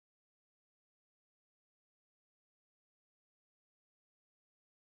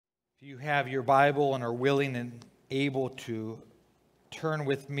If you have your Bible and are willing and able to turn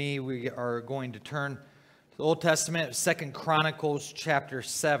with me, we are going to turn to the Old Testament, 2 Chronicles chapter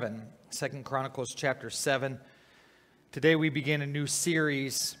 7. 2 Chronicles chapter 7. Today we begin a new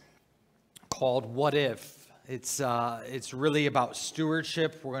series called What If? It's really about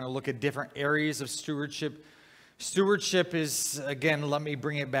stewardship. We're going to look at different areas of stewardship. Stewardship is, again, let me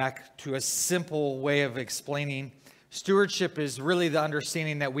bring it back to a simple way of explaining. Stewardship is really the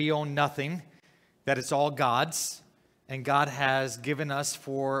understanding that we own nothing, that it's all God's, and God has given us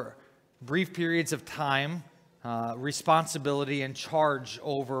for brief periods of time responsibility and charge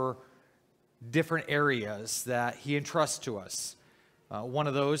over different areas that He entrusts to us. One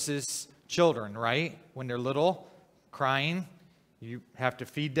of those is children, right? When they're little, crying, you have to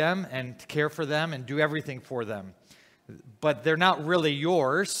feed them and care for them and do everything for them. But they're not really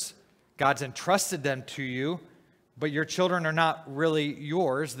yours. God's entrusted them to you. But your children are not really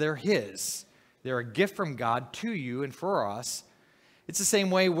yours, they're His. They're a gift from God to you and for us. It's the same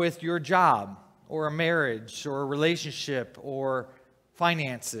way with your job or a marriage or a relationship or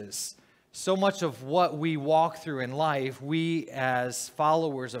finances. So much of what we walk through in life, we as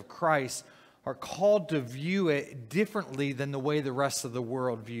followers of Christ are called to view it differently than the way the rest of the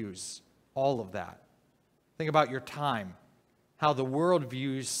world views all of that. Think about your time, how the world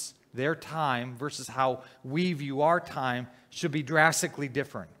views their time versus how we view our time should be drastically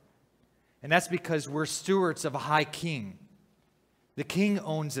different. And that's because we're stewards of a high king. The king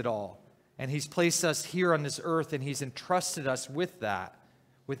owns it all. And He's placed us here on this earth, and He's entrusted us with that,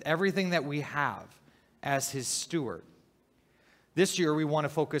 with everything that we have as His steward. This year we want to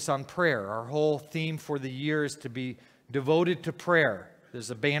focus on prayer. Our whole theme for the year is to be devoted to prayer. There's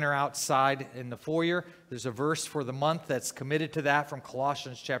a banner outside in the foyer. There's a verse for the month that's committed to that from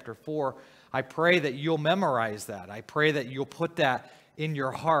Colossians chapter 4. I pray that you'll memorize that. I pray that you'll put that in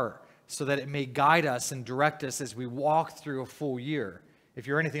your heart so that it may guide us and direct us as we walk through a full year. If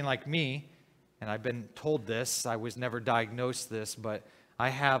you're anything like me, and I've been told this, I was never diagnosed this, but I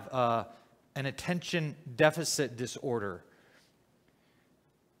have an attention deficit disorder.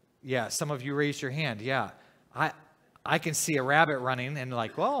 Yeah, some of you raised your hand. Yeah, I can see a rabbit running and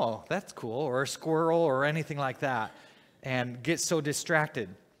like, oh, that's cool, or a squirrel or anything like that, and get so distracted.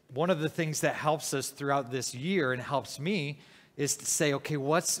 One of the things that helps us throughout this year and helps me is to say, okay,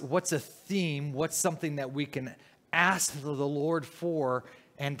 what's a theme? What's something that we can ask the Lord for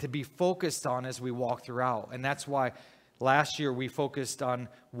and to be focused on as we walk throughout? And that's why last year we focused on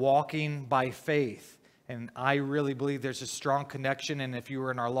walking by faith. And I really believe there's a strong connection. And if you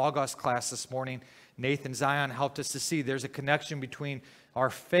were in our Logos class this morning, Nathan Zion helped us to see there's a connection between our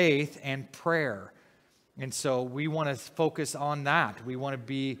faith and prayer. And so we want to focus on that. We want to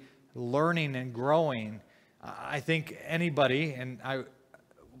be learning and growing. I think anybody, and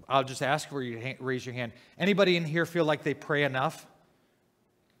I'll just ask for you to raise your hand. Anybody in here feel like they pray enough?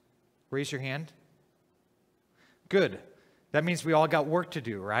 Raise your hand. Good. That means we all got work to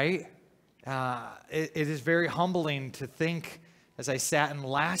do, right? It is very humbling to think, as I sat in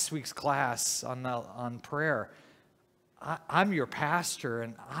last week's class on prayer, I'm your pastor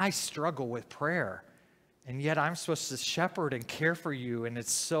and I struggle with prayer. And yet I'm supposed to shepherd and care for you. And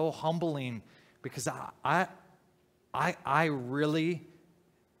it's so humbling because I really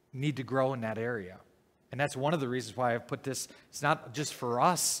need to grow in that area. And that's one of the reasons why I've put this, it's not just for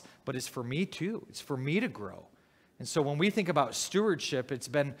us, but it's for me too. It's for me to grow. And so when we think about stewardship, it's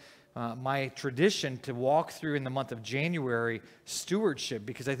been my tradition to walk through in the month of January stewardship,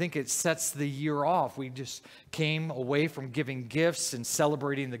 because I think it sets the year off. We just came away from giving gifts and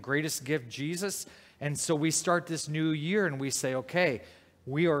celebrating the greatest gift, Jesus. And so we start this new year and we say, okay,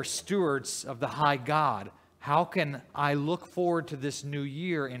 we are stewards of the high God. How can I look forward to this new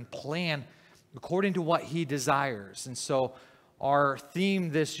year and plan according to what He desires? And so our theme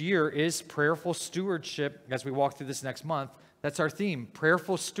this year is prayerful stewardship as we walk through this next month. That's our theme,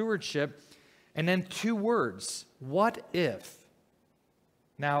 prayerful stewardship. And then 2 words, what if?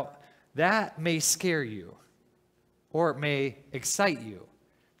 Now, that may scare you or it may excite you.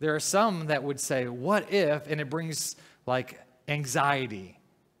 There are some that would say, what if? And it brings like anxiety,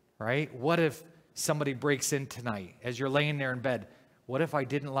 right? What if somebody breaks in tonight as you're laying there in bed? What if I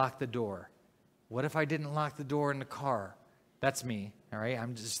didn't lock the door? What if I didn't lock the door in the car? That's me, all right?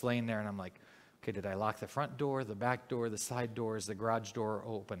 I'm just laying there and I'm like, okay, did I lock the front door, the back door, the side doors, the garage door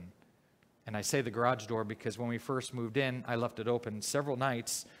open? And I say the garage door because when we first moved in, I left it open several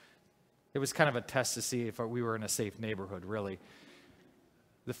nights. It was kind of a test to see if we were in a safe neighborhood, really.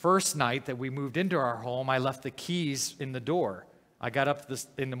 The first night that we moved into our home, I left the keys in the door. I got up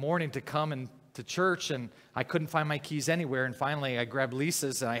in the morning to come and to church, and I couldn't find my keys anywhere. And finally, I grabbed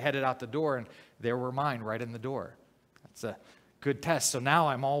Lisa's, and I headed out the door, and there were mine right in the door. That's a good test. So now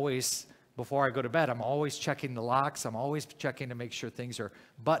I'm always, before I go to bed, I'm always checking the locks. I'm always checking to make sure things are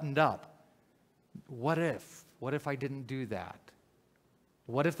buttoned up. What if? What if I didn't do that?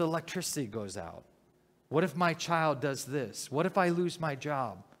 What if the electricity goes out? What if my child does this? What if I lose my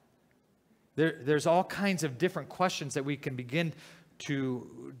job? There's all kinds of different questions that we can begin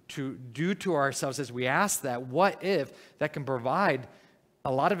to do to ourselves as we ask that. What if? That can provide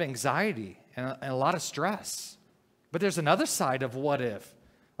a lot of anxiety and a lot of stress. But there's another side of what if.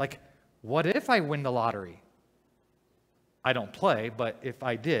 Like, what if I win the lottery? I don't play, but if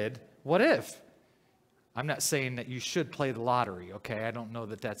I did, what if? I'm not saying that you should play the lottery, okay? I don't know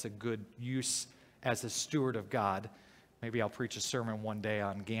that that's a good use as a steward of God. Maybe I'll preach a sermon one day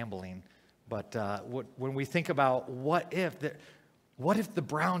on gambling. But when we think about what if the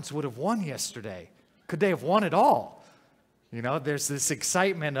Browns would have won yesterday? Could they have won it all? You know, there's this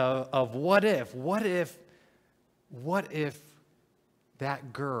excitement of what if? What if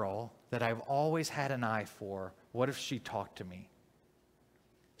that girl that I've always had an eye for, what if she talked to me?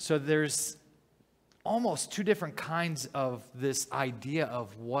 So there's almost two different kinds of this idea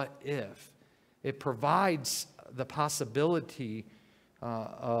of what if. It provides the possibility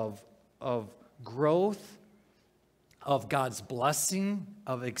of growth, of God's blessing,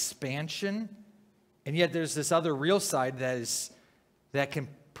 of expansion, and yet there's this other real side that can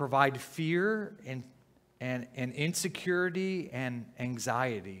provide fear and insecurity and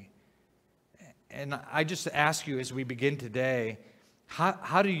anxiety. And I just ask you as we begin today,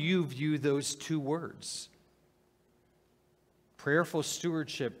 how do you view those two words? Prayerful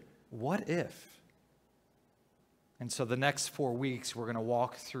stewardship, what if? And so the next 4 weeks, we're going to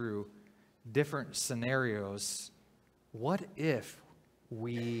walk through different scenarios. What if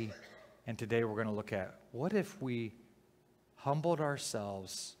we, and today we're going to look at, what if we humbled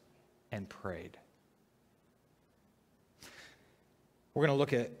ourselves and prayed? We're going to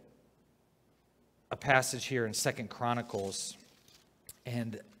look at a passage here in 2 Chronicles.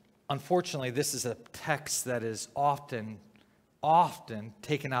 And unfortunately, this is a text that is often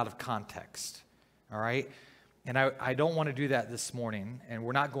taken out of context. All right? And I don't want to do that this morning, and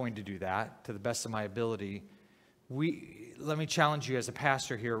we're not going to do that to the best of my ability. Let me challenge you as a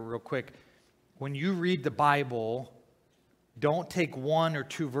pastor here real quick. When you read the Bible, don't take one or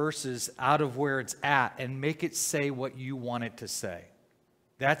two verses out of where it's at and make it say what you want it to say.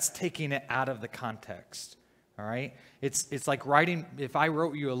 That's taking it out of the context. All right? It's like writing, if I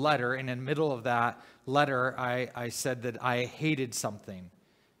wrote you a letter, and in the middle of that letter, I said that I hated something.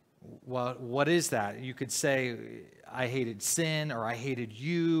 Well, what is that? You could say, I hated sin, or I hated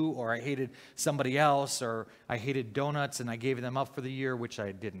you, or I hated somebody else, or I hated donuts and I gave them up for the year, which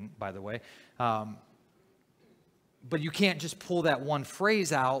I didn't, by the way. But you can't just pull that one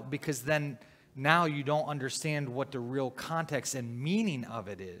phrase out, because then now you don't understand what the real context and meaning of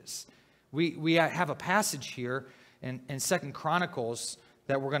it is. We have a passage here in 2 Chronicles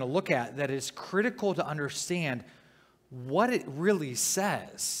that we're going to look at that is critical to understand what it really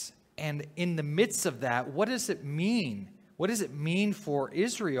says. And in the midst of that, what does it mean? What does it mean for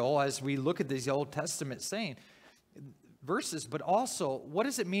Israel as we look at these Old Testament verses, but also what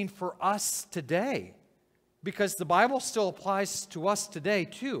does it mean for us today? Because the Bible still applies to us today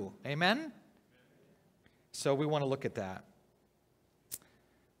too. Amen? So we want to look at that.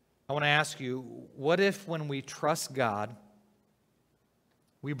 I want to ask you, what if when we trust God,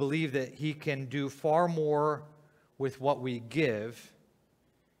 we believe that He can do far more with what we give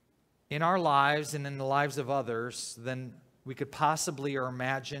in our lives and in the lives of others than we could possibly or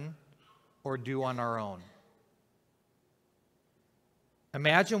imagine or do on our own?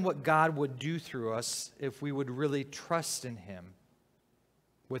 Imagine what God would do through us if we would really trust in Him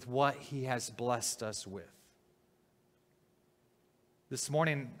with what He has blessed us with. This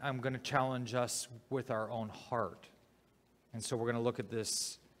morning, I'm going to challenge us with our own heart. And so we're going to look at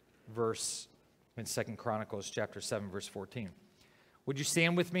this verse in 2 Chronicles chapter 7, verse 14. Would you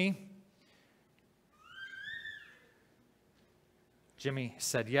stand with me? Jimmy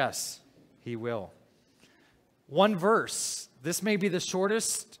said yes, he will. One verse. This may be the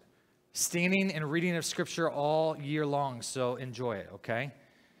shortest standing and reading of Scripture all year long, so enjoy it, okay?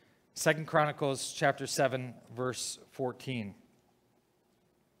 2 Chronicles chapter 7, verse 14.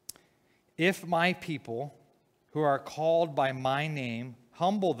 If my people who are called by my name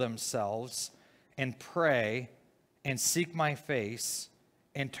humble themselves and pray and seek my face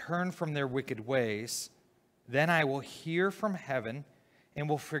and turn from their wicked ways, then I will hear from heaven and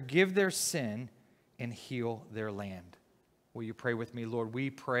will forgive their sin and heal their land. Will you pray with me? Lord, we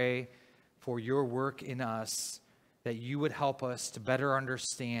pray for your work in us, that you would help us to better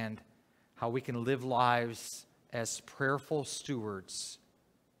understand how we can live lives as prayerful stewards,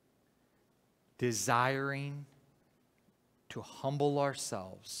 desiring to humble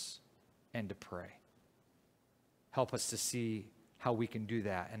ourselves and to pray. Help us to see how we can do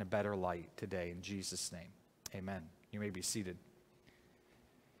that in a better light today. In Jesus' name, amen. You may be seated.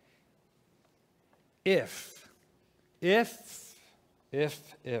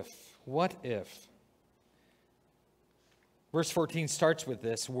 What if? Verse 14 starts with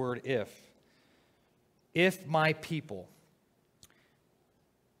this word if. If my people.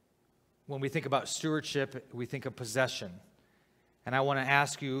 When we think about stewardship, we think of possession. And I want to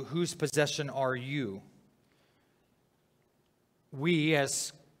ask you, whose possession are you? We,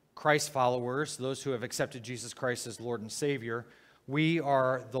 as Christ followers, those who have accepted Jesus Christ as Lord and Savior, we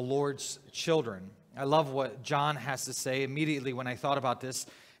are the Lord's children. I love what John has to say. Immediately when I thought about this,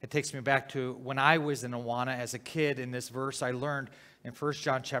 it takes me back to when I was in Awana as a kid. In this verse, I learned in 1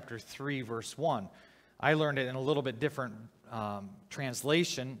 John chapter 3, verse 1. I learned it in a little bit different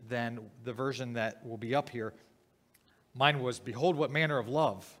translation than the version that will be up here. Mine was, behold what manner of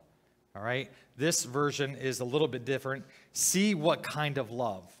love. All right? This version is a little bit different. See what kind of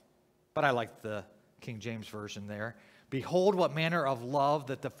love. But I like the King James version there. Behold what manner of love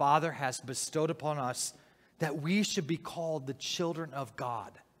that the Father has bestowed upon us, that we should be called the children of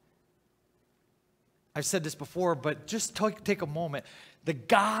God. I've said this before, but just take a moment. The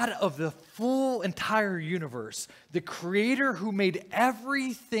God of the full entire universe, the Creator who made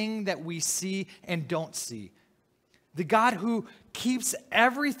everything that we see and don't see, the God who keeps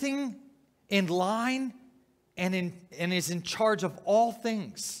everything in line and is in charge of all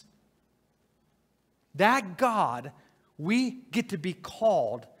things. That God, we get to be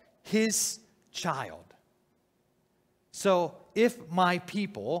called His child. So if my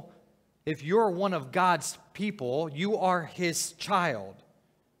people, if you're one of God's people, you are His child.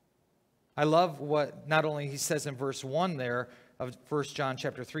 I love what not only He says in verse 1 there of 1 John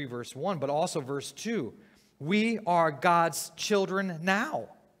chapter 3, verse 1, but also verse 2. We are God's children now.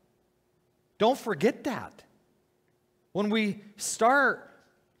 Don't forget that. When we start,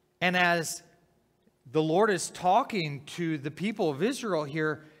 and as the Lord is talking to the people of Israel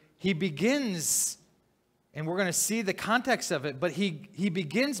here, He begins, and we're going to see the context of it, but he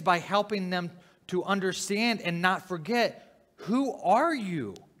begins by helping them to understand and not forget, who are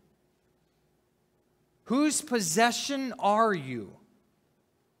you? Whose possession are you?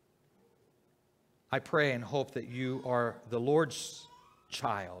 I pray and hope that you are the Lord's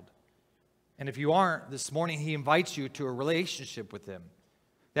child. And if you aren't, this morning He invites you to a relationship with Him.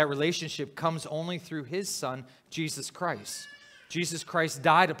 That relationship comes only through His Son, Jesus Christ. Jesus Christ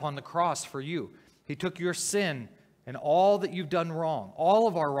died upon the cross for you. He took your sin and all that you've done wrong, all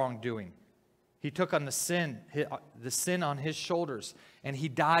of our wrongdoing. He took on the sin on His shoulders, and He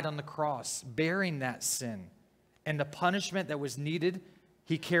died on the cross, bearing that sin. And the punishment that was needed,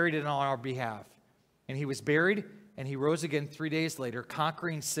 He carried it on our behalf. And He was buried, and He rose again 3 days later,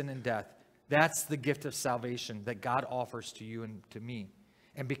 conquering sin and death. That's the gift of salvation that God offers to you and to me.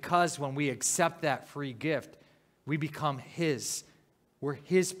 And because when we accept that free gift, we become His. We're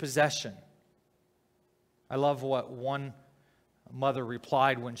His possession. I love what one mother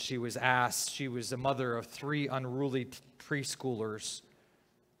replied when she was asked. She was a mother of 3 unruly preschoolers.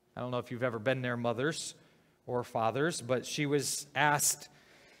 I don't know if you've ever been there, mothers or fathers, but she was asked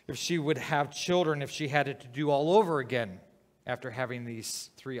if she would have children if she had it to do all over again after having these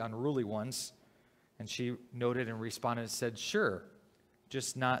 3 unruly ones. And she noted and responded and said, sure,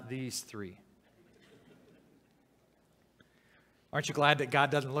 just not these 3. Aren't you glad that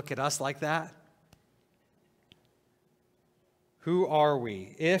God doesn't look at us like that? Who are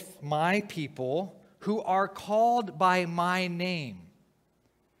we? If my people who are called by my name.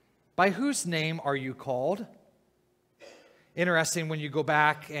 By whose name are you called? Interesting when you go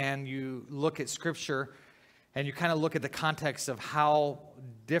back and you look at Scripture and you kind of look at the context of how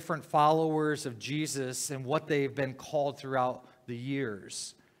different followers of Jesus and what they've been called throughout the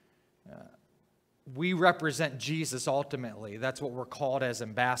years. We represent Jesus ultimately. That's what we're called as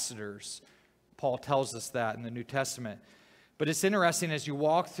ambassadors. Paul tells us that in the New Testament. But it's interesting as you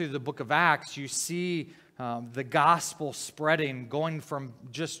walk through the book of Acts, you see the gospel spreading, going from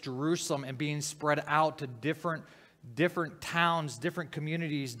just Jerusalem and being spread out to different towns, different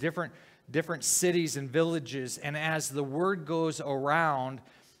communities, different cities and villages. And as the word goes around,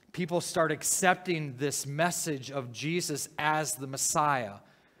 people start accepting this message of Jesus as the Messiah.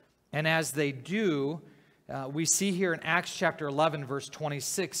 And as they do, we see here in Acts chapter 11, verse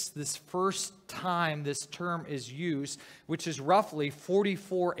 26, this first time this term is used, which is roughly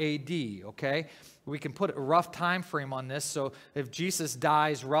 44 AD, okay? We can put a rough time frame on this. So if Jesus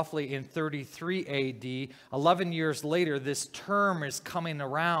dies roughly in 33 AD, 11 years later, this term is coming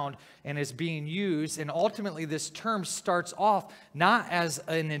around and is being used. And ultimately, this term starts off not as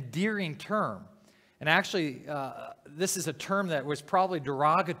an endearing term. And actually, this is a term that was probably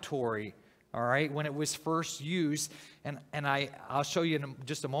derogatory, all right, when it was first used. And I'll show you in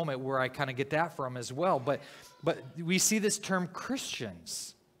just a moment where I kind of get that from as well. But we see this term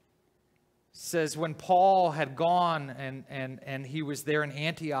Christians. Says when Paul had gone and he was there in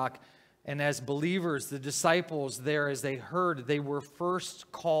Antioch, and as believers, the disciples there, as they heard, they were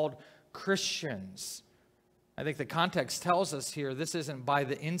first called Christians. I think the context tells us here, this isn't by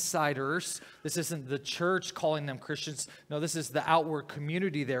the insiders. This isn't the church calling them Christians. No, this is the outward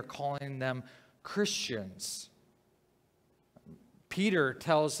community there calling them Christians. Peter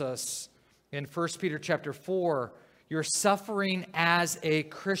tells us in 1 Peter chapter 4, you're suffering as a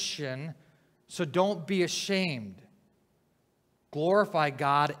Christian, so don't be ashamed. Glorify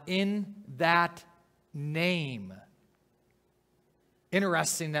God in that name.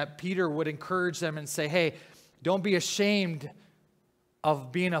 Interesting that Peter would encourage them and say, hey, don't be ashamed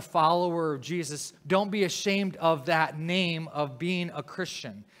of being a follower of Jesus. Don't be ashamed of that name of being a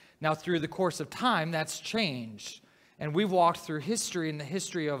Christian. Now, through the course of time, that's changed. And we've walked through history in the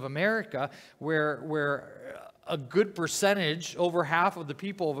history of America where a good percentage, over half of the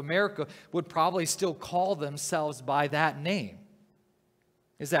people of America, would probably still call themselves by that name.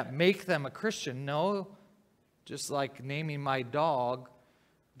 Does that make them a Christian? No. Just like naming my dog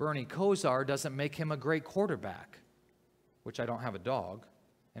Bernie Kosar doesn't make him a great quarterback, which I don't have a dog,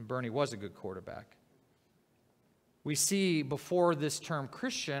 and Bernie was a good quarterback. We see before this term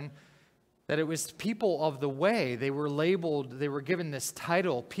Christian that it was people of the way. They were labeled, they were given this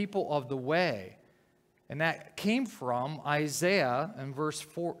title, people of the way. And that came from Isaiah in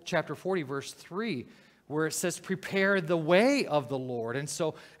chapter 40, verse 3, where it says, prepare the way of the Lord. And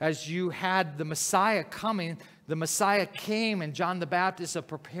so as you had the Messiah coming, the Messiah came, and John the Baptist of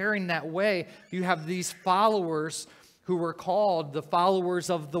preparing that way, you have these followers who were called the followers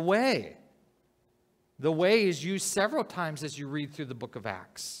of the way. The way is used several times as you read through the book of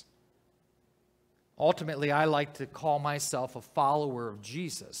Acts. Ultimately, I like to call myself a follower of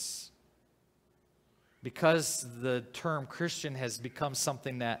Jesus. Because the term Christian has become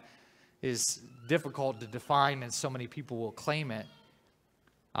something that is difficult to define and so many people will claim it,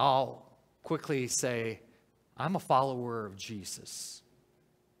 I'll quickly say, I'm a follower of Jesus.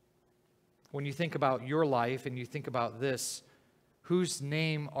 When you think about your life and you think about this, whose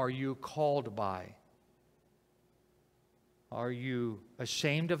name are you called by? Are you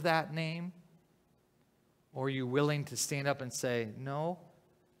ashamed of that name? Or are you willing to stand up and say, no,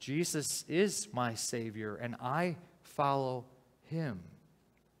 Jesus is my Savior, and I follow Him?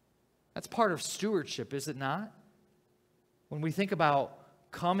 That's part of stewardship, is it not? When we think about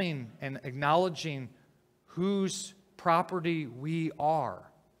coming and acknowledging whose property we are,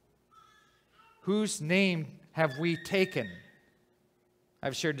 whose name have we taken?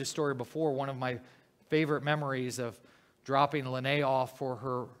 I've shared this story before. One of my favorite memories of dropping Lene off for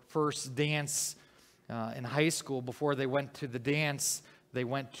her first dance in high school. Before they went to the dance, they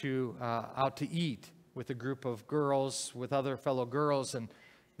went out to eat with a group of girls, with other fellow girls, and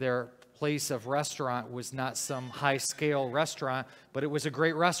their place of restaurant was not some high-scale restaurant, but it was a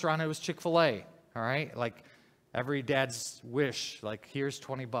great restaurant. It was Chick-fil-A, all right? Like every dad's wish, like, here's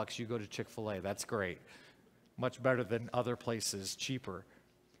 $20, you go to Chick-fil-A. That's great. Much better than other places, cheaper.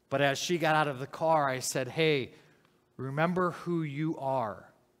 But as she got out of the car, I said, hey, remember who you are.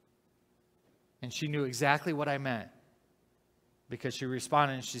 And she knew exactly what I meant, because she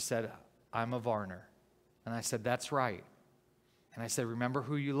responded and she said, I'm a Varner. And I said, that's right. And I said, remember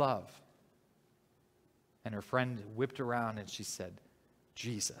who you love. And her friend whipped around and she said,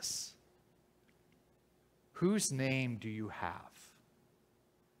 Jesus. Whose name do you have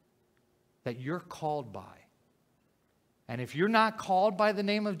that you're called by? And if you're not called by the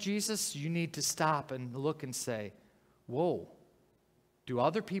name of Jesus, you need to stop and look and say, whoa, do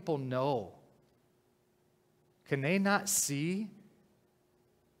other people know? Can they not see?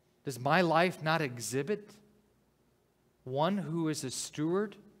 Does my life not exhibit one who is a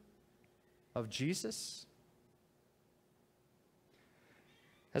steward of Jesus?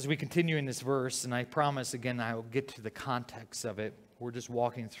 As we continue in this verse, and I promise again I will get to the context of it, we're just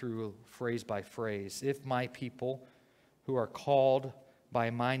walking through phrase by phrase. If my people who are called by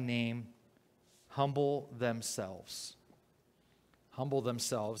my name humble themselves.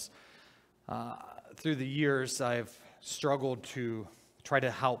 through the years, I've struggled to try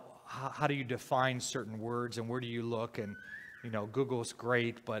to help. How do you define certain words, and where do you look? And, Google's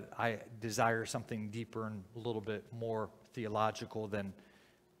great, but I desire something deeper and a little bit more theological than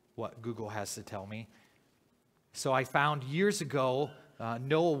what Google has to tell me. So I found years ago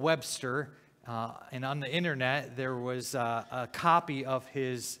Noah Webster, and on the internet there was a copy of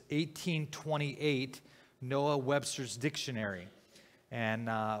his 1828 Noah Webster's dictionary. And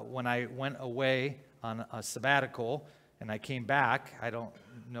when I went away on a sabbatical and I came back, I don't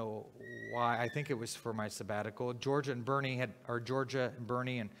know why, I think it was for my sabbatical, Georgia and Bernie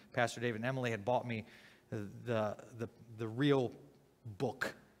and Pastor David and Emily had bought me the real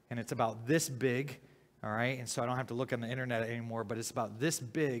book. And it's about this big, all right? And so I don't have to look on the internet anymore, but it's about this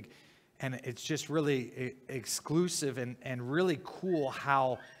big. And it's just really exclusive and really cool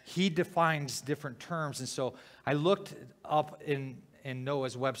how he defines different terms. And so I looked up in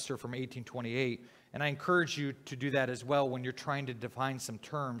Noah's Webster from 1828, and I encourage you to do that as well when you're trying to define some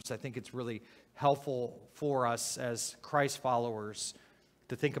terms. I think it's really helpful for us as Christ followers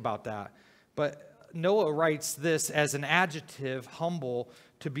to think about that. But Noah writes this as an adjective, humble,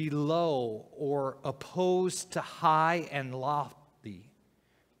 to be low or opposed to high and lofty.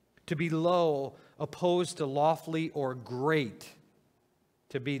 To be low, opposed to lofty or great.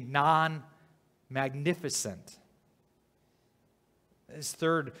 To be non-magnificent. His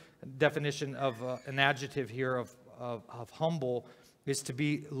third definition of an adjective here of humble is to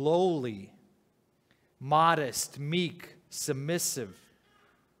be lowly, modest, meek, submissive,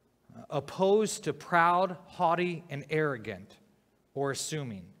 opposed to proud, haughty, and arrogant, or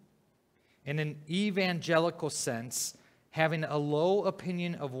assuming. In an evangelical sense, having a low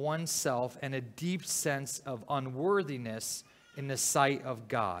opinion of oneself and a deep sense of unworthiness in the sight of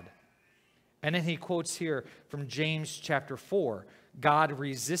God. And then he quotes here from James chapter 4, God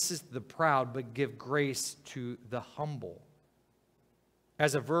resists the proud, but give grace to the humble.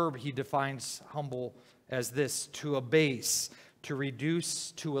 As a verb, he defines humble as this: to abase, to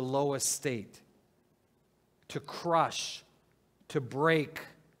reduce to a low estate, to crush, to break,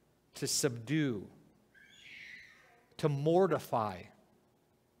 to subdue, to mortify,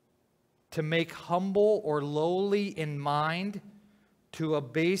 to make humble or lowly in mind, to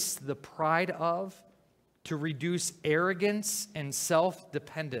abase the pride of, to reduce arrogance and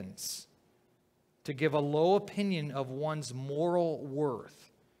self-dependence, to give a low opinion of one's moral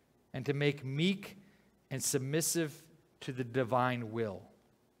worth, and to make meek and submissive to the divine will.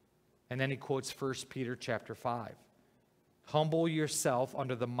 And then he quotes 1 Peter chapter 5. Humble yourself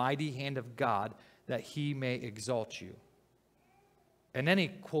under the mighty hand of God, that he may exalt you. And then he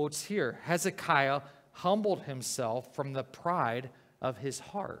quotes here, Hezekiah humbled himself from the pride of his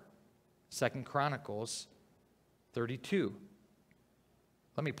heart. 2 Chronicles 32.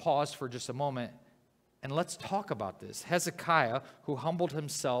 Let me pause for just a moment and let's talk about this. Hezekiah, who humbled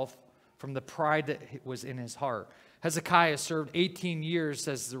himself from the pride that was in his heart. Hezekiah served 18 years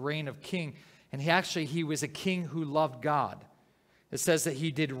as the reign of king, and he was a king who loved God. It says that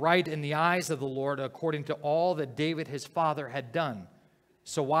he did right in the eyes of the Lord according to all that David his father had done.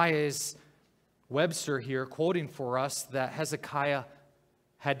 So why is Webster here quoting for us that Hezekiah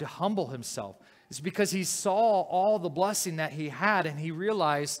had to humble himself? It's because he saw all the blessing that he had, and he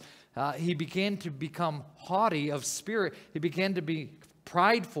realized he began to become haughty of spirit. He began to be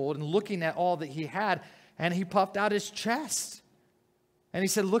prideful and looking at all that he had, and he puffed out his chest. And he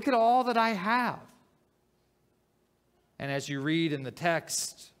said, look at all that I have. And as you read in the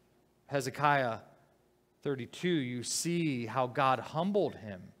text, Hezekiah 32, you see how God humbled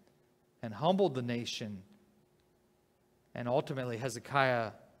him and humbled the nation. And ultimately,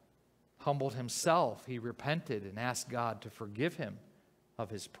 Hezekiah humbled himself. He repented and asked God to forgive him of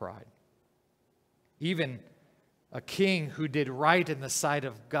his pride. Even a king who did right in the sight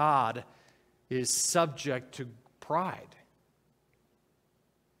of God is subject to pride.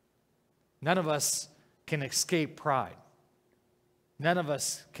 None of us can escape pride. None of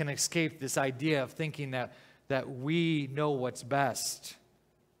us can escape this idea of thinking that we know what's best.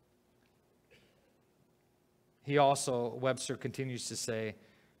 He also, Webster continues to say,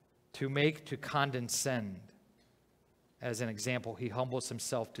 to make, to condescend. As an example, he humbles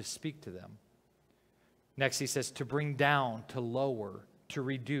himself to speak to them. Next, he says to bring down, to lower, to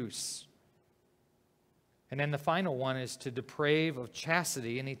reduce. And then the final one is to deprave of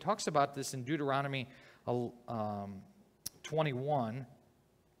chastity. And he talks about this in Deuteronomy 21,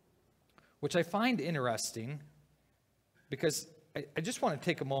 which I find interesting because I just want to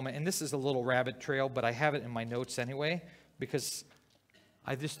take a moment, and this is a little rabbit trail, but I have it in my notes anyway, because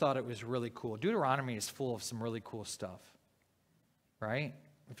I just thought it was really cool. Deuteronomy is full of some really cool stuff, right?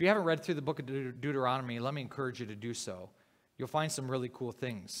 If you haven't read through the book of Deuteronomy, let me encourage you to do so. You'll find some really cool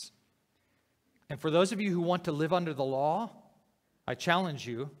things. And for those of you who want to live under the law, I challenge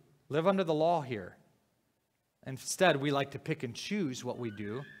you, live under the law here. Instead, we like to pick and choose what we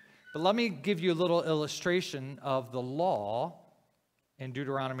do. But let me give you a little illustration of the law in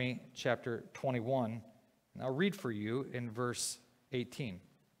Deuteronomy chapter 21. And I'll read for you in verse 18.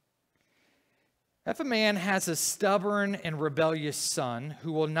 If a man has a stubborn and rebellious son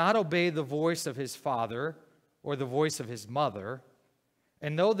who will not obey the voice of his father or the voice of his mother,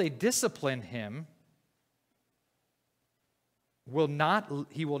 and though they discipline him,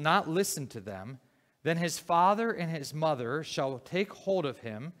 he will not listen to them, then his father and his mother shall take hold of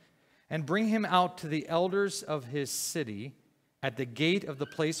him and bring him out to the elders of his city at the gate of the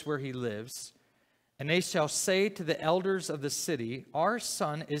place where he lives. And they shall say to the elders of the city, our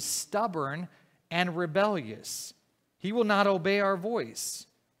son is stubborn and rebellious. He will not obey our voice.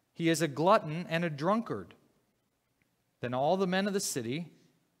 He is a glutton and a drunkard. Then all the men of the city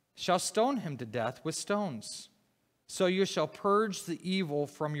shall stone him to death with stones. So you shall purge the evil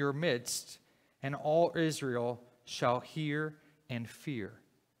from your midst, and all Israel shall hear and fear.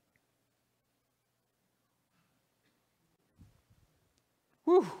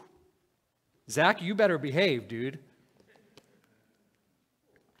 Whew. Zach, you better behave, dude.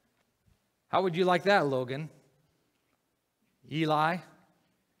 How would you like that, Logan? Eli?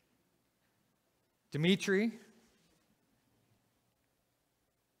 Dimitri?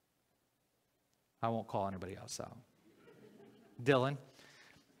 I won't call anybody else out. Dylan?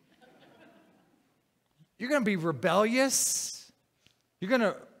 You're going to be rebellious. You're going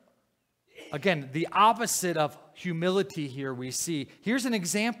to, again, the opposite of humility here we see. Here's an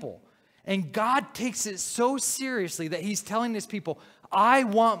example. And God takes it so seriously that he's telling his people, I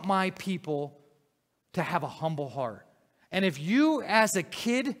want my people to have a humble heart. And if you as a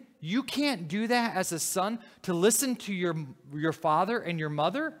kid, you can't do that as a son, to listen to your father and your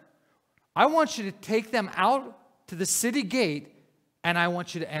mother, I want you to take them out to the city gate and I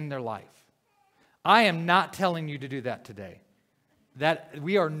want you to end their life. I am not telling you to do that today. That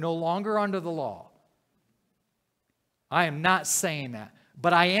we are no longer under the law. I am not saying that.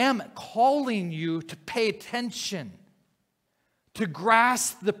 But I am calling you to pay attention, to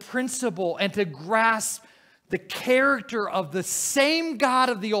grasp the principle and to grasp the character of the same God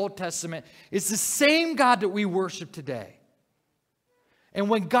of the Old Testament is the same God that we worship today. And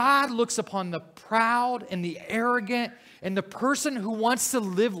when God looks upon the proud and the arrogant and the person who wants to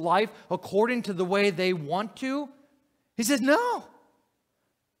live life according to the way they want to, he says, no.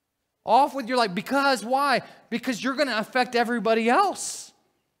 Off with your life. Because why? Because you're going to affect everybody else.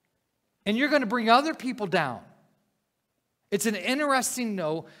 And you're going to bring other people down. It's an interesting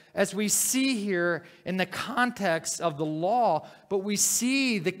note as we see here in the context of the law, but we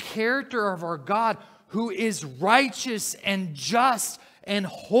see the character of our God who is righteous and just and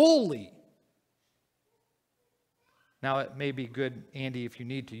holy. Now, it may be good, Andy, if you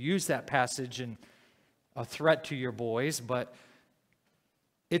need to use that passage and a threat to your boys, but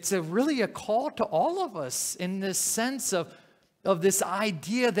it's really a call to all of us in this sense of this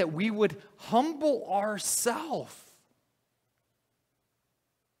idea that we would humble ourselves.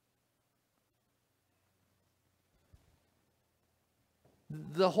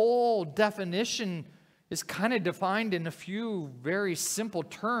 The whole definition is kind of defined in a few very simple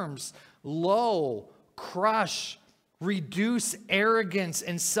terms. Low, crush, reduce arrogance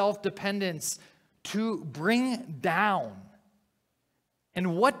and self-dependence, to bring down.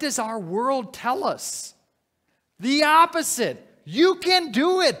 And what does our world tell us? The opposite. You can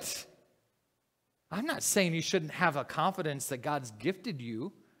do it. I'm not saying you shouldn't have a confidence that God's gifted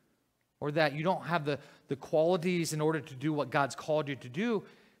you or that you don't have the qualities in order to do what God's called you to do.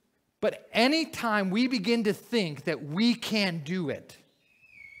 But anytime we begin to think that we can do it,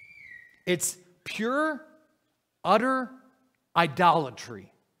 it's pure, utter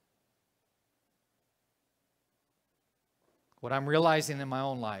idolatry. What I'm realizing in my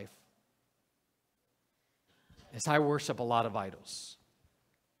own life is I worship a lot of idols.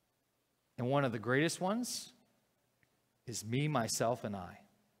 And one of the greatest ones is me, myself, and I.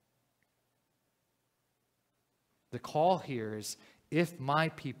 The call here is, if my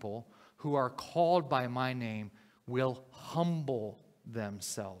people who are called by my name will humble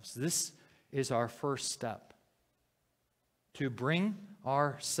themselves. This is our first step. To bring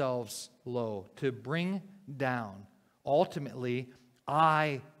ourselves low, to bring down. Ultimately,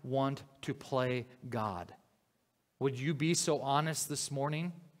 I want to play God. Would you be so honest this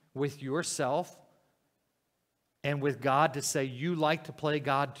morning with yourself and with God to say you like to play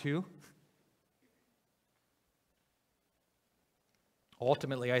God too?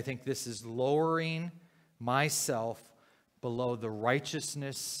 Ultimately, I think this is lowering myself below the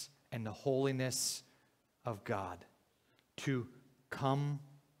righteousness and the holiness of God, to come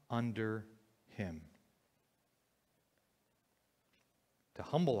under Him, to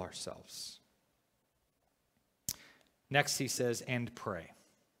humble ourselves. Next, he says, and pray.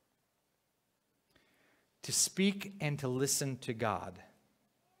 To speak and to listen to God.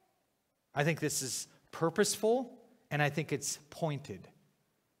 I think this is purposeful, and I think it's pointed.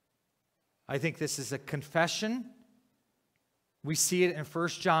 I think this is a confession. We see it in 1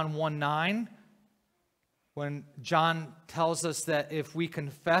 John 1:9, when John tells us that if we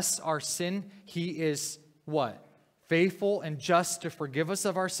confess our sin, He is what? Faithful and just to forgive us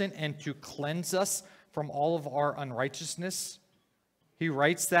of our sin and to cleanse us from all of our unrighteousness. He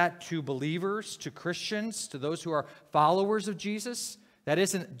writes that to believers, to Christians, to those who are followers of Jesus. That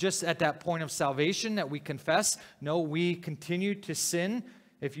isn't just at that point of salvation that we confess. No, we continue to sin.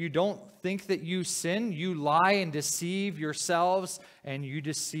 If you don't think that you sin, you lie and deceive yourselves, and you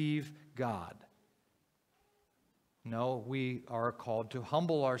deceive God. No, we are called to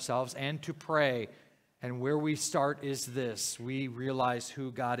humble ourselves and to pray. And where we start is this. We realize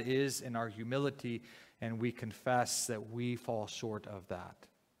who God is in our humility, and we confess that we fall short of that.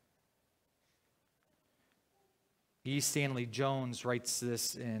 E. Stanley Jones writes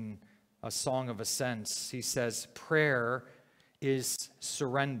this in A Song of Ascents. He says, prayer is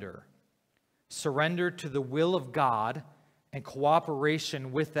surrender. Surrender to the will of God and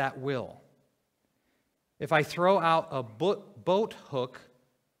cooperation with that will. If I throw out a boat hook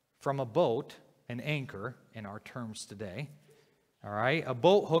from a boat, an anchor in our terms today, all right, a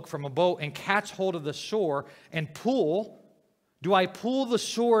boat hook from a boat, and catch hold of the shore and pull, do I pull the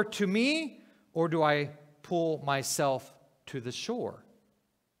shore to me, or do I pull myself to the shore?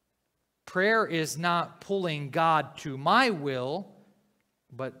 Prayer is not pulling God to my will,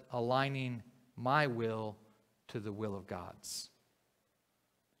 but aligning my will to the will of God's.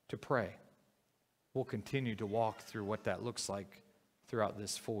 To pray. We'll continue to walk through what that looks like throughout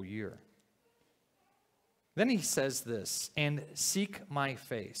this full year. Then he says this, and seek my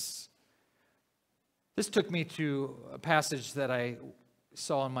face. This took me to a passage that I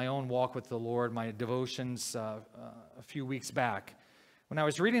saw in my own walk with the Lord, my devotions a few weeks back. When I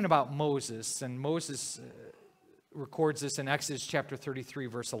was reading about Moses, and Moses records this in Exodus chapter 33,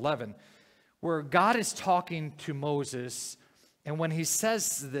 verse 11, where God is talking to Moses, and when he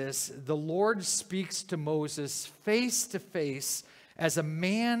says this, the Lord speaks to Moses face to face as a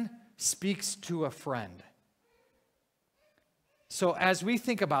man speaks to a friend. So as we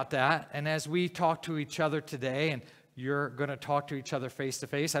think about that, and as we talk to each other today, and you're going to talk to each other face to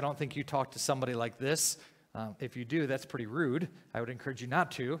face, I don't think you talk to somebody like this. If you do, that's pretty rude. I would encourage you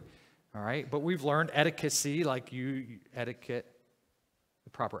not to. All right, but we've learned etiquette, like etiquette, the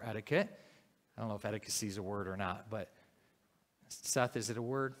proper etiquette. I don't know if etiquette is a word or not, but Seth, is it a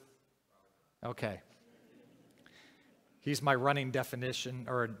word? Okay. He's my running definition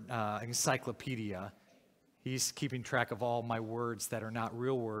or encyclopedia. He's keeping track of all my words that are not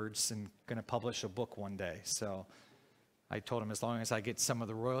real words and going to publish a book one day. So I told him as long as I get some of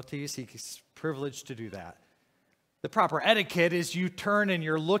the royalties, he's privileged to do that. The proper etiquette is you turn and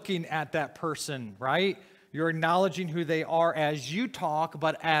you're looking at that person, right? You're acknowledging who they are as you talk,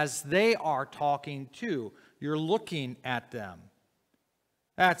 but as they are talking too. You're looking at them.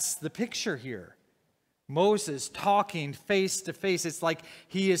 That's the picture here. Moses talking face to face. It's like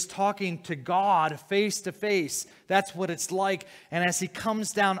he is talking to God face to face. That's what it's like. And as he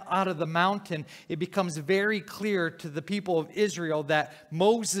comes down out of the mountain, it becomes very clear to the people of Israel that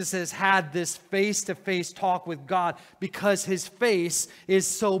Moses has had this face to face talk with God because his face is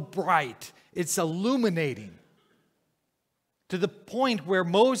so bright. It's illuminating. To the point where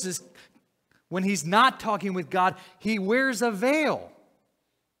Moses, when he's not talking with God, he wears a veil.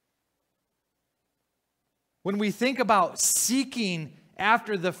 When we think about seeking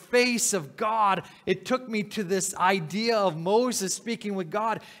after the face of God, it took me to this idea of Moses speaking with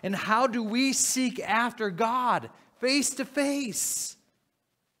God. And how do we seek after God? Face to face.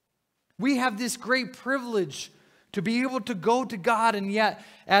 We have this great privilege to be able to go to God, and yet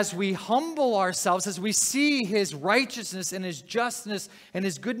as we humble ourselves, as we see His righteousness and His justness and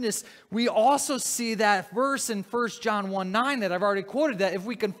His goodness, we also see that verse in 1 John 1:9 that I've already quoted, that if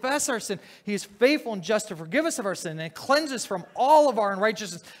we confess our sin, He is faithful and just to forgive us of our sin and cleanse us from all of our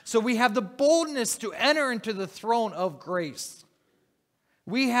unrighteousness. So we have the boldness to enter into the throne of grace.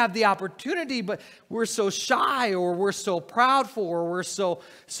 We have the opportunity, but we're so shy, or we're so proud for, or we're so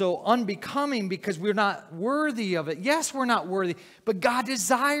unbecoming because we're not worthy of it. Yes, we're not worthy, but God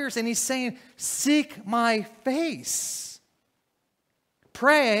desires, and He's saying, seek my face.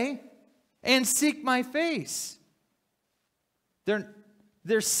 Pray and seek my face.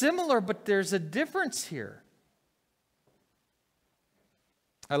 They're similar, but there's a difference here.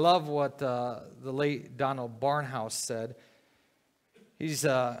 I love what the late Donald Barnhouse said. He's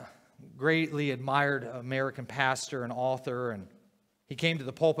a greatly admired American pastor and author, and he came to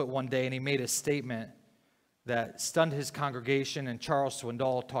the pulpit one day and he made a statement that stunned his congregation, and Charles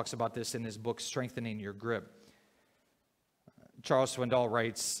Swindoll talks about this in his book, Strengthening Your Grip. Charles Swindoll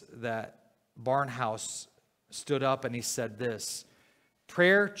writes that Barnhouse stood up and he said this: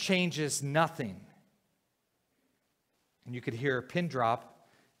 prayer changes nothing. And you could hear a pin drop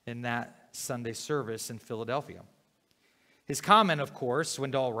in that Sunday service in Philadelphia. His comment, of course,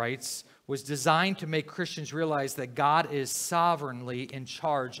 Swindoll writes, was designed to make Christians realize that God is sovereignly in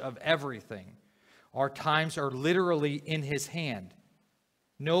charge of everything. Our times are literally in his hand.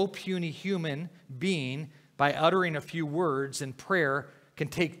 No puny human being, by uttering a few words in prayer, can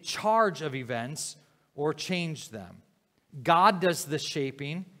take charge of events or change them. God does the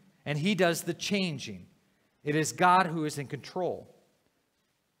shaping, and he does the changing. It is God who is in control.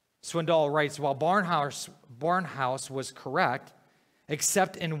 Swindoll writes, while Barnhouse was correct,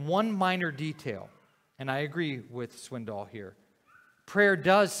 except in one minor detail, and I agree with Swindoll here, prayer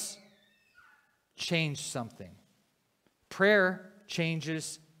does change something. Prayer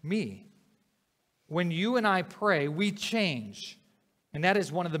changes me. When you and I pray, we change. And that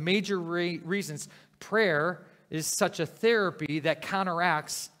is one of the major reasons prayer is such a therapy that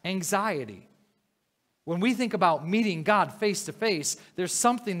counteracts anxiety. When we think about meeting God face to face, there's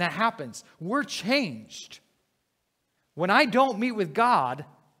something that happens. We're changed. When I don't meet with God,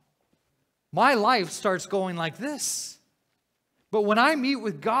 my life starts going like this. But when I meet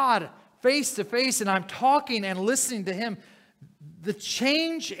with God face to face and I'm talking and listening to him, the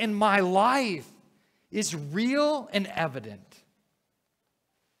change in my life is real and evident.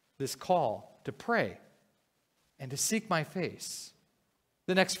 This call to pray and to seek my face.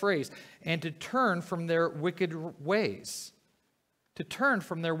 The next phrase, and to turn from their wicked ways. To turn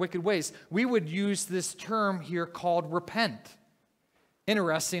from their wicked ways. We would use this term here called repent.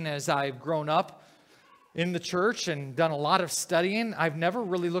 Interesting, as I've grown up in the church and done a lot of studying, I've never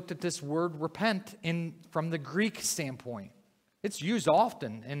really looked at this word repent from the Greek standpoint. It's used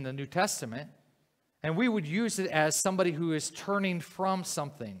often in the New Testament, and we would use it as somebody who is turning from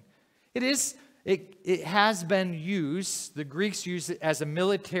something. It has been used, the Greeks use it as a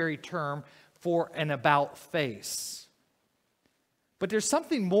military term for an about face. But there's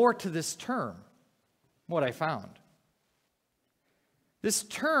something more to this term, what I found. This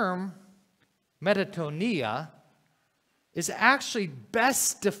term, metanoia, is actually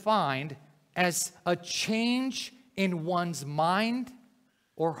best defined as a change in one's mind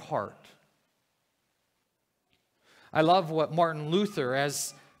or heart. I love what Martin Luther,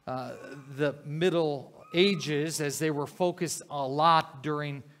 as the Middle Ages, as they were focused a lot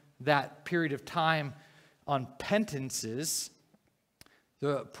during that period of time on penances,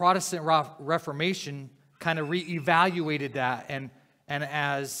 the Protestant Reformation kind of reevaluated that. And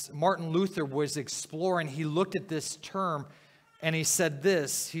as Martin Luther was exploring, he looked at this term and he said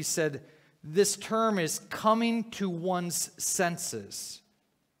this. He said, this term is coming to one's senses.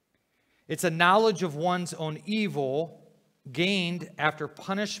 It's a knowledge of one's own evil gained after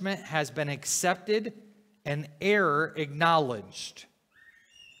punishment has been accepted and error acknowledged.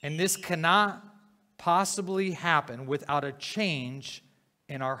 And this cannot possibly happen without a change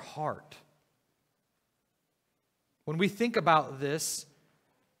in our heart. When we think about this,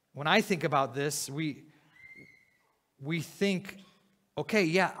 when I think about this, we think, okay,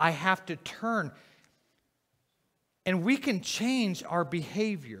 yeah, I have to turn. And we can change our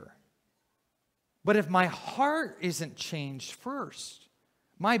behavior. But if my heart isn't changed first,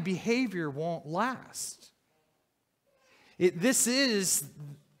 my behavior won't last. This is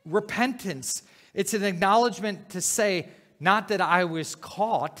repentance. It's an acknowledgement to say, not that I was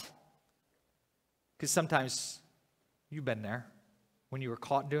caught, because sometimes you've been there when you were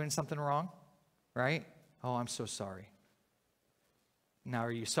caught doing something wrong, right? Oh, I'm so sorry. Now,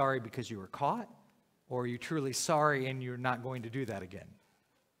 are you sorry because you were caught? Or are you truly sorry and you're not going to do that again?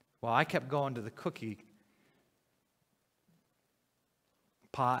 Well, I kept going to the cookie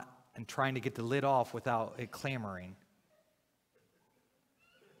pot and trying to get the lid off without it clamoring,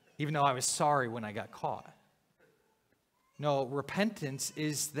 even though I was sorry when I got caught. No, repentance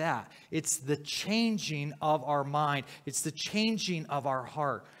is that. It's the changing of our mind. It's the changing of our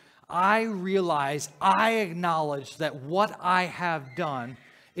heart. I realize, I acknowledge that what I have done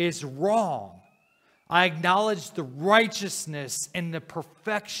is wrong. I acknowledge the righteousness and the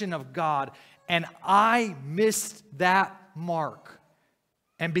perfection of God, and I missed that mark.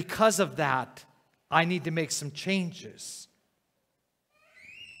 And because of that, I need to make some changes.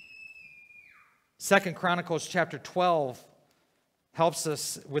 2 Chronicles chapter 12 helps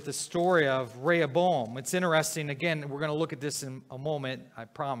us with the story of Rehoboam. It's interesting. Again, we're going to look at this in a moment, I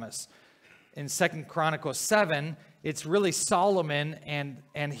promise. In 2 Chronicles 7, it's really Solomon, and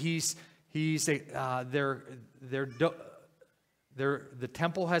the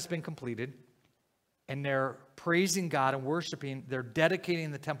temple has been completed, and they're praising God and worshiping. They're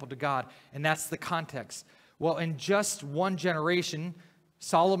dedicating the temple to God, and that's the context. Well, in just one generation,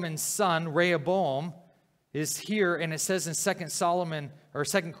 Solomon's son Rehoboam is here, and it says in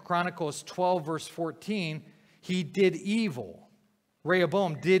 2 Chronicles 12 verse 14, he did evil.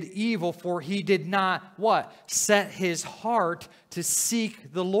 Rehoboam did evil, for he did not, what? Set his heart to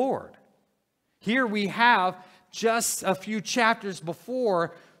seek the Lord. Here we have just a few chapters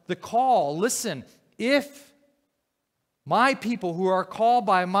before the call. Listen, if my people who are called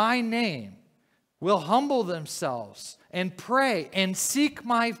by my name will humble themselves and pray and seek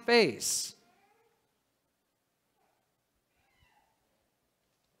my face.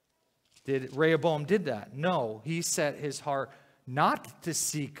 Did Rehoboam did that? No, he set his heart not to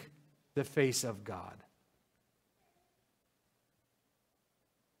seek the face of God.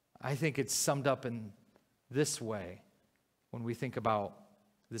 I think it's summed up in this way when we think about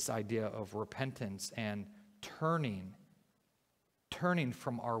this idea of repentance and turning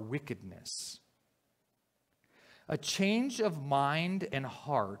from our wickedness. A change of mind and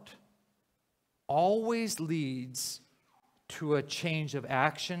heart always leads to a change of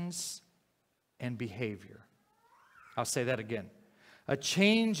actions and behavior. I'll say that again. A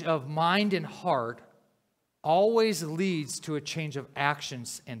change of mind and heart always leads to a change of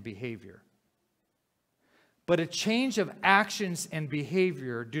actions and behavior. But a change of actions and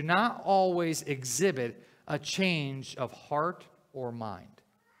behavior do not always exhibit a change of heart or mind.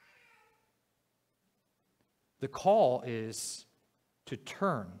 The call is to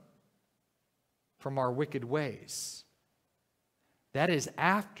turn from our wicked ways. That is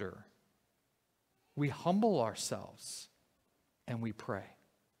after we humble ourselves and we pray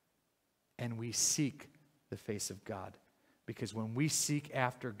and we seek the face of God. Because when we seek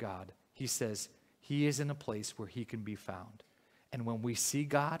after God, He says He is in a place where He can be found. And when we see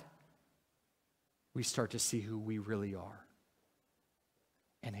God, we start to see who we really are.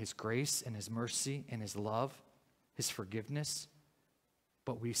 And His grace and His mercy and His love, His forgiveness.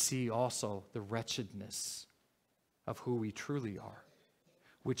 But we see also the wretchedness of who we truly are.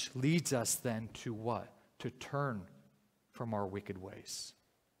 Which leads us then to what? To turn from our wicked ways.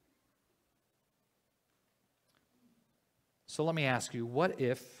 So let me ask you, what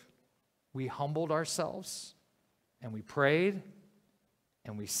if we humbled ourselves and we prayed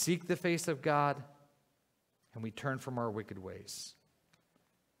and we seek the face of God and we turn from our wicked ways?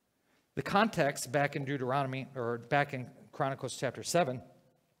 The context back in Deuteronomy, or back in Chronicles chapter 7,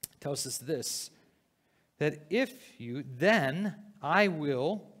 tells us this, that if you, then I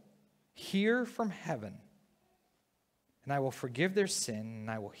will hear from heaven, and I will forgive their sin, and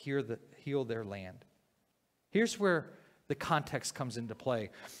I will heal their land. Here's where the context comes into play.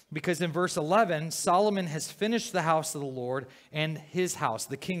 Because in verse 11, Solomon has finished the house of the Lord and his house,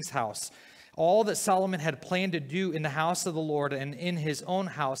 the king's house. All that Solomon had planned to do in the house of the Lord and in his own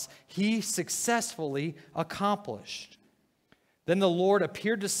house, he successfully accomplished. Then the Lord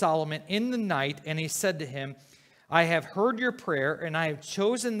appeared to Solomon in the night, and he said to him, I have heard your prayer, and I have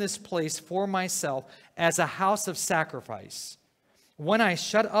chosen this place for myself as a house of sacrifice. When I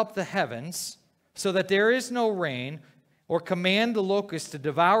shut up the heavens so that there is no rain, or command the locusts to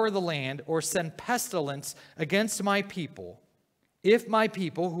devour the land, or send pestilence against my people, if my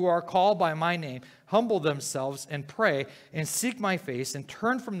people who are called by my name humble themselves and pray and seek my face and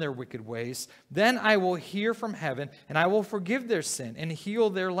turn from their wicked ways, then I will hear from heaven, and I will forgive their sin and heal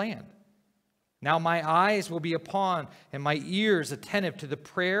their land. Now my eyes will be upon and my ears attentive to the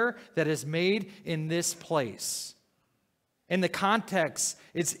prayer that is made in this place. In the context,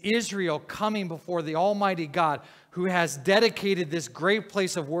 it's Israel coming before the Almighty God, who has dedicated this great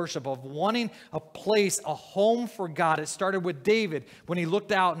place of worship, of wanting a place, a home for God. It started with David when he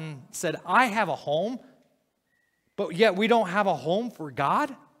looked out and said, I have a home, but yet we don't have a home for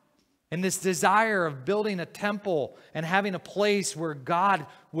God. And this desire of building a temple and having a place where God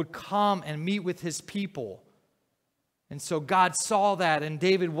would come and meet with his people. And so God saw that, and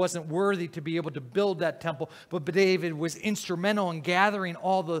David wasn't worthy to be able to build that temple, but David was instrumental in gathering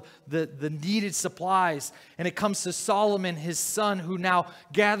all the needed supplies. And it comes to Solomon, his son, who now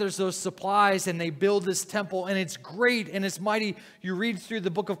gathers those supplies, and they build this temple, and it's great and it's mighty. You read through the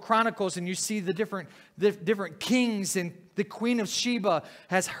book of Chronicles, and you see the different kings, and The Queen of Sheba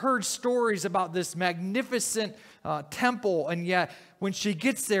has heard stories about this magnificent temple, and yet when she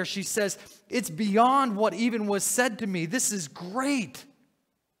gets there, she says, it's beyond what even was said to me. This is great.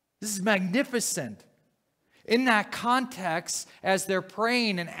 This is magnificent. In that context, as they're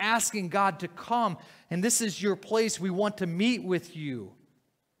praying and asking God to come, and this is your place, we want to meet with you.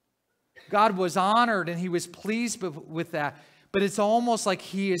 God was honored and he was pleased with that. But it's almost like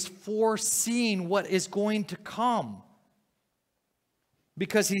he is foreseeing what is going to come.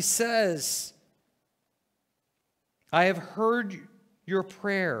 Because he says, I have heard your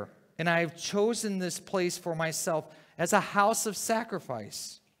prayer, and I have chosen this place for myself as a house of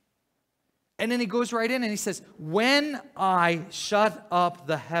sacrifice. And then he goes right in and he says, when I shut up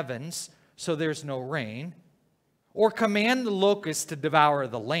the heavens so there's no rain, or command the locusts to devour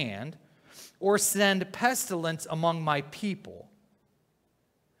the land, or send pestilence among my people.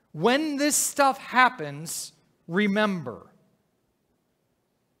 When this stuff happens, remember.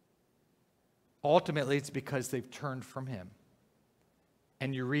 Ultimately, it's because they've turned from him.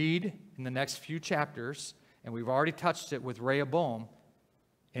 And you read in the next few chapters, and we've already touched it with Rehoboam,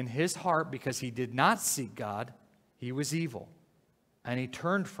 in his heart, because he did not seek God, he was evil. And he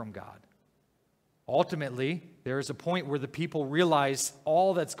turned from God. Ultimately, there is a point where the people realize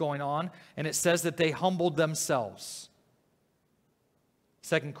all that's going on, and it says that they humbled themselves.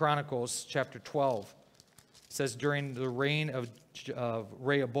 2 Chronicles chapter 12 says, during the reign of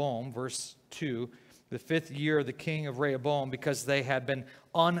Rehoboam, verse 2, the 5th year of the king of Rehoboam, because they had been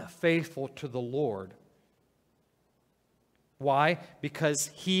unfaithful to the Lord. Why?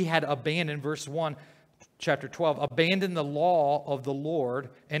 Because he had abandoned, verse 1, chapter 12, abandoned the law of the Lord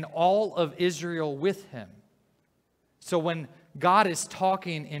and all of Israel with him. So when God is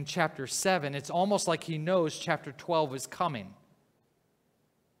talking in chapter 7, it's almost like he knows chapter 12 is coming.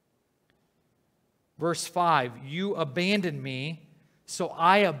 Verse 5, you abandoned me, so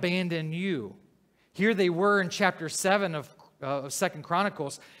I abandon you. Here they were in chapter 7 of 2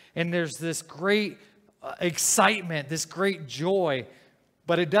 Chronicles, and there's this great excitement, this great joy,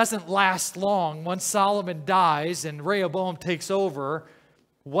 but it doesn't last long. Once Solomon dies and Rehoboam takes over,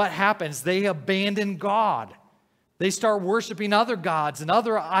 what happens? They abandon God. They start worshiping other gods and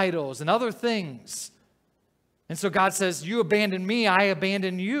other idols and other things. And so God says, you abandon me, I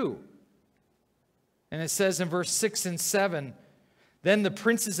abandon you. And it says in verse 6 and 7, then the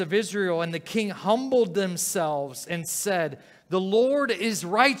princes of Israel and the king humbled themselves and said, the Lord is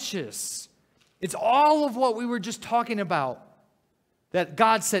righteous. It's all of what we were just talking about. That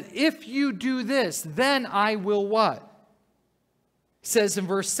God said, if you do this, then I will what? It says in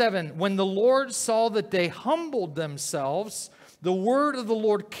verse 7, when the Lord saw that they humbled themselves, the word of the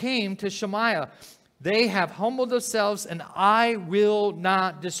Lord came to Shemaiah. They have humbled themselves, and I will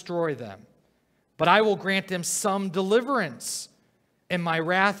not destroy them. But I will grant them some deliverance, and my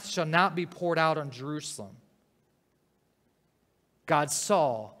wrath shall not be poured out on Jerusalem. God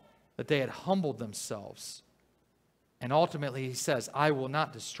saw that they had humbled themselves. And ultimately, he says, I will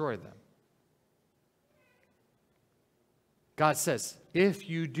not destroy them. God says, if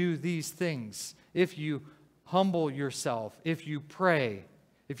you do these things, if you humble yourself, if you pray,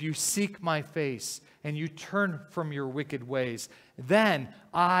 if you seek my face, and you turn from your wicked ways, then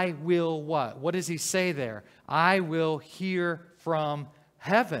I will what? What does he say there? I will hear from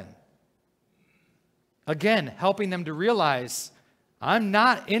heaven. Again, helping them to realize, I'm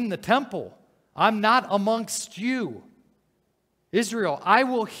not in the temple. I'm not amongst you. Israel, I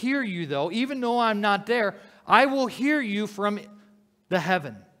will hear you though, even though I'm not there, I will hear you from the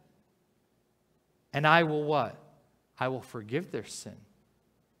heaven. And I will what? I will forgive their sin.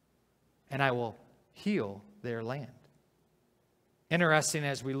 And I will heal their land. Interesting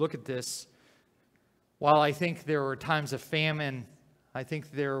as we look at this, while I think there were times of famine, I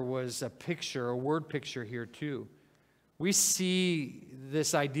think there was a picture, a word picture here too. We see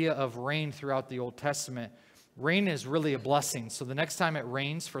this idea of rain throughout the Old Testament. Rain is really a blessing. So the next time it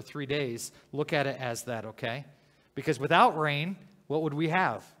rains for 3 days, look at it as that, okay? Because without rain, what would we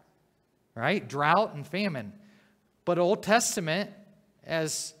have? Right? Drought and famine. But Old Testament,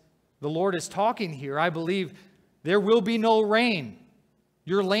 as the Lord is talking here, I believe there will be no rain.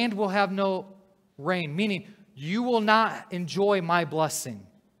 Your land will have no rain, meaning you will not enjoy my blessing.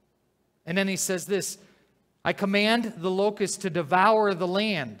 And then he says this, I command the locusts to devour the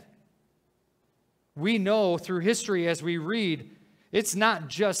land. We know through history as we read, it's not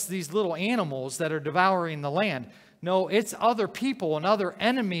just these little animals that are devouring the land. No, it's other people and other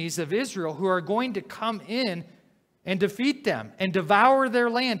enemies of Israel who are going to come in and defeat them and devour their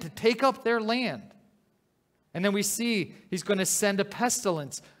land, to take up their land. And then we see he's going to send a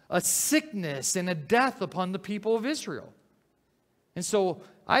pestilence, a sickness, and a death upon the people of Israel. And so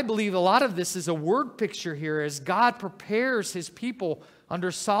I believe a lot of this is a word picture here as God prepares his people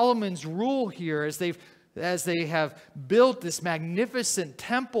under Solomon's rule here as they have built this magnificent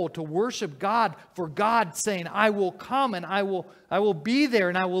temple to worship God, for God saying, I will come and I will be there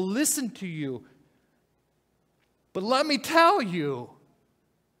and I will listen to you. But let me tell you,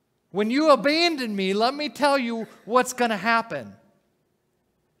 when you abandon me, let me tell you what's going to happen.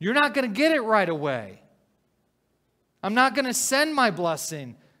 You're not going to get it right away. I'm not going to send my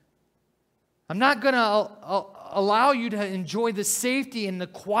blessing. I'm not going to allow you to enjoy the safety and the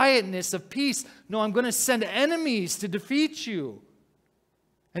quietness of peace. No, I'm going to send enemies to defeat you.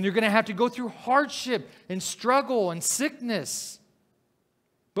 And you're going to have to go through hardship and struggle and sickness.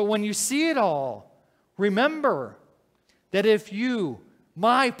 But when you see it all, remember that if you,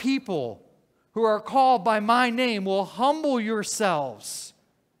 my people, who are called by my name, will humble yourselves,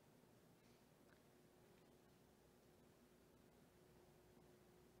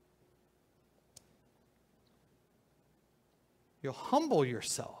 you'll humble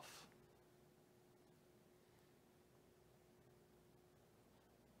yourself.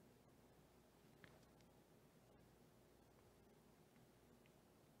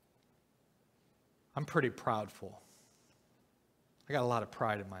 I'm pretty proudful. I got a lot of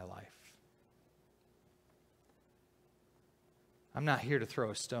pride in my life. I'm not here to throw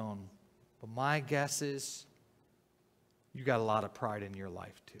a stone, but my guess is you got a lot of pride in your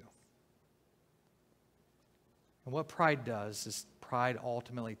life too. And what pride does is pride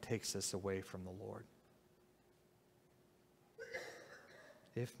ultimately takes us away from the Lord.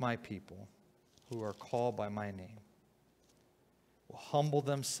 If my people who are called by my name will humble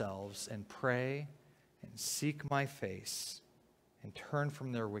themselves and pray and seek my face and turn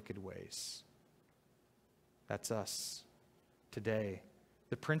from their wicked ways. That's us today.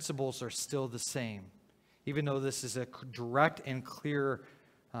 The principles are still the same. Even though this is a direct and clear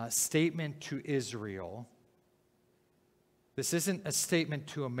statement to Israel, this isn't a statement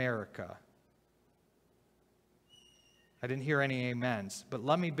to America. I didn't hear any amens, but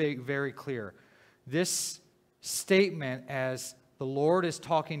let me be very clear. This statement, as the Lord is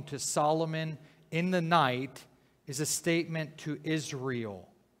talking to Solomon in the night, is a statement to Israel.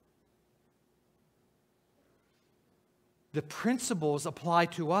 The principles apply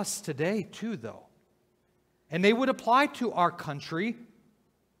to us today too, though. And they would apply to our country.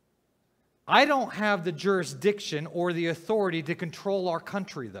 I don't have the jurisdiction or the authority to control our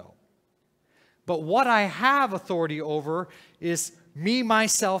country, though. But what I have authority over is me,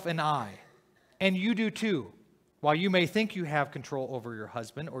 myself, and I. And you do too. While you may think you have control over your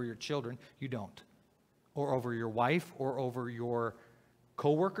husband or your children, you don't. Or over your wife or over your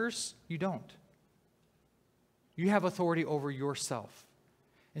coworkers, you don't. You have authority over yourself.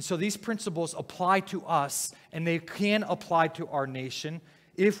 And so these principles apply to us, and they can apply to our nation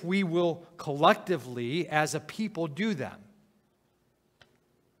if we will collectively, as a people, do them.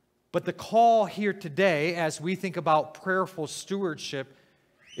 But the call here today, as we think about prayerful stewardship,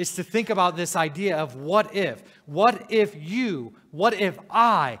 is to think about this idea of what if. What if you, what if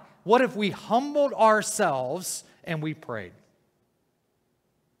I, what if we humbled ourselves and we prayed?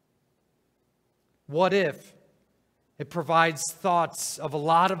 What if it provides thoughts of a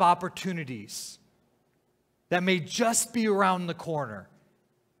lot of opportunities that may just be around the corner?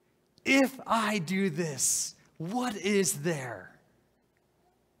 If I do this, what is there?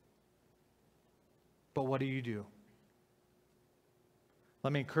 But what do?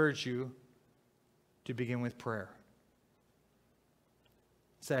 Let me encourage you to begin with prayer.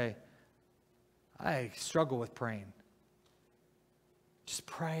 Say, I struggle with praying. Just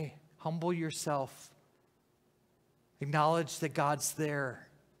pray. Humble yourself. Acknowledge that God's there.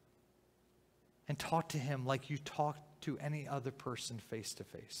 And talk to Him like you talk to any other person face to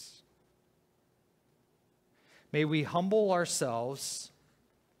face. May we humble ourselves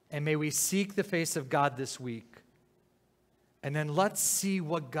and may we seek the face of God this week. And then let's see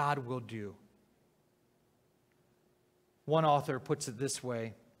what God will do. One author puts it this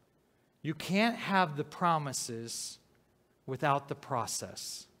way: you can't have the promises without the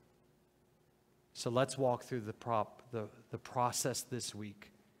process. So let's walk through the process this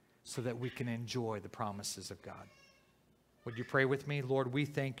week so that we can enjoy the promises of God. Would you pray with me? Lord, we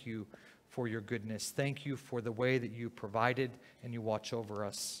thank you for your goodness. Thank you for the way that you provided and you watch over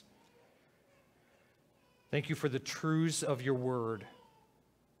us. Thank you for the truths of your word.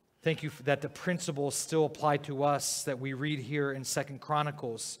 Thank you that the principles still apply to us that we read here in 2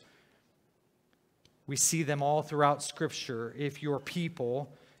 Chronicles. We see them all throughout Scripture. If your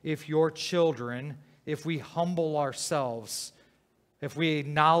people, if your children, if we humble ourselves if we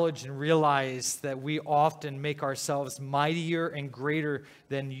acknowledge and realize that we often make ourselves mightier and greater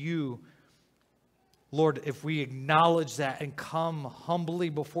than you, Lord, if we acknowledge that and come humbly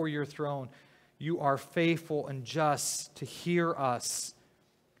before your throne, you are faithful and just to hear us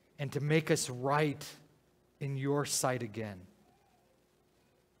and to make us right in your sight again.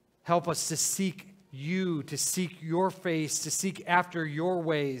 Help us to seek you, to seek your face, to seek after your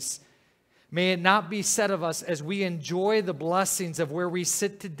ways. May it not be said of us as we enjoy the blessings of where we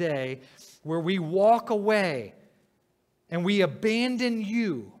sit today, where we walk away and we abandon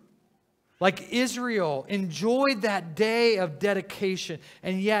you. Like Israel enjoyed that day of dedication,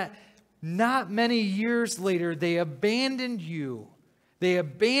 and yet not many years later, they abandoned you. They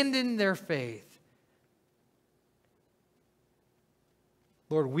abandoned their faith.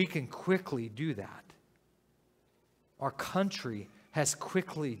 Lord, we can quickly do that. Our country has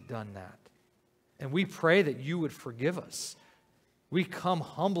quickly done that. And we pray that you would forgive us. We come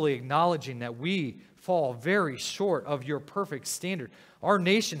humbly acknowledging that we fall very short of your perfect standard. Our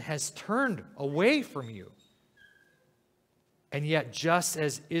nation has turned away from you. And yet, just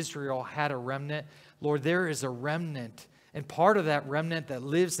as Israel had a remnant, Lord, there is a remnant. And part of that remnant that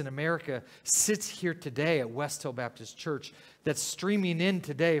lives in America sits here today at West Hill Baptist Church, that's streaming in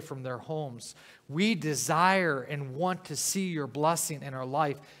today from their homes. We desire and want to see your blessing in our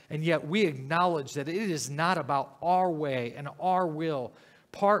life, and yet we acknowledge that it is not about our way and our will.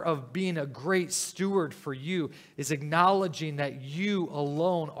 Part of being a great steward for you is acknowledging that you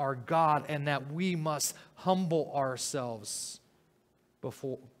alone are God and that we must humble ourselves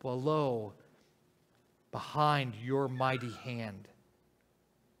behind your mighty hand.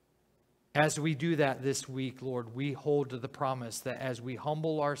 As we do that this week, Lord, we hold to the promise that as we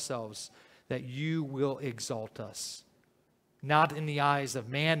humble ourselves, that you will exalt us. Not in the eyes of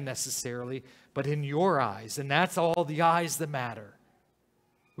man necessarily, but in your eyes. And that's all the eyes that matter.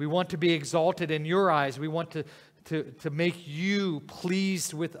 We want to be exalted in your eyes. We want to make you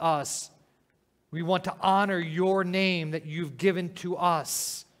pleased with us. We want to honor your name that you've given to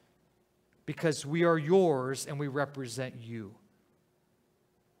us because we are yours and we represent you.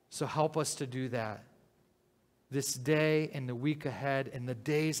 So help us to do that this day and the week ahead and the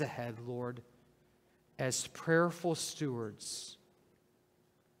days ahead, Lord, as prayerful stewards.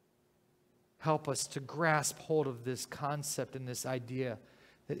 Help us to grasp hold of this concept and this idea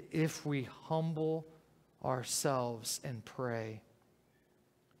that if we humble ourselves and pray,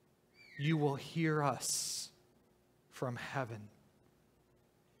 you will hear us from heaven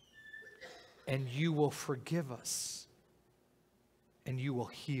and you will forgive us and you will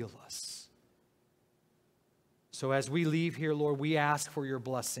heal us. So as we leave here, Lord, we ask for your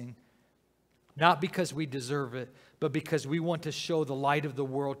blessing, not because we deserve it, but because we want to show the light of the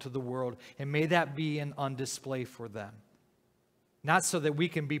world to the world, and may that be on display for them. Not so that we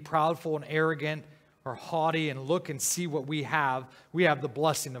can be proudful and arrogant or haughty and look and see what we have. We have the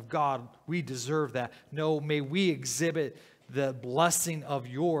blessing of God. We deserve that. No, may we exhibit the blessing of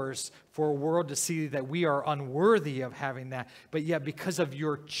yours for a world to see that we are unworthy of having that. But yet because of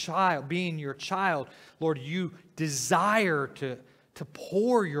your child, being your child, Lord, you desire to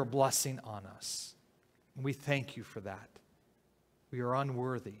pour your blessing on us. And we thank you for that. We are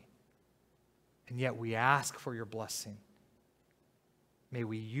unworthy. And yet we ask for your blessing. May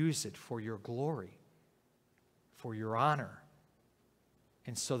we use it for your glory, for your honor,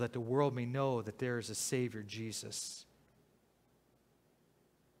 and so that the world may know that there is a Savior, Jesus.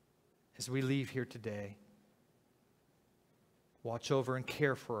 As we leave here today, watch over and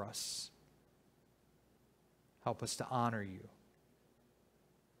care for us. Help us to honor you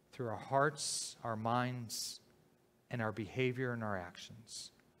through our hearts, our minds, and our behavior and our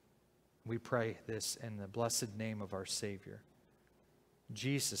actions. We pray this in the blessed name of our Savior,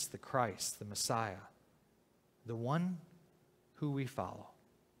 Jesus the Christ, the Messiah, the one who we follow.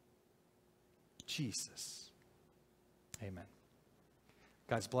 Jesus. Amen.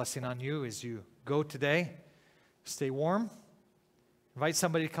 God's blessing on you as you go today. Stay warm. Invite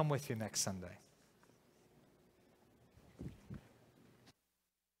somebody to come with you next Sunday.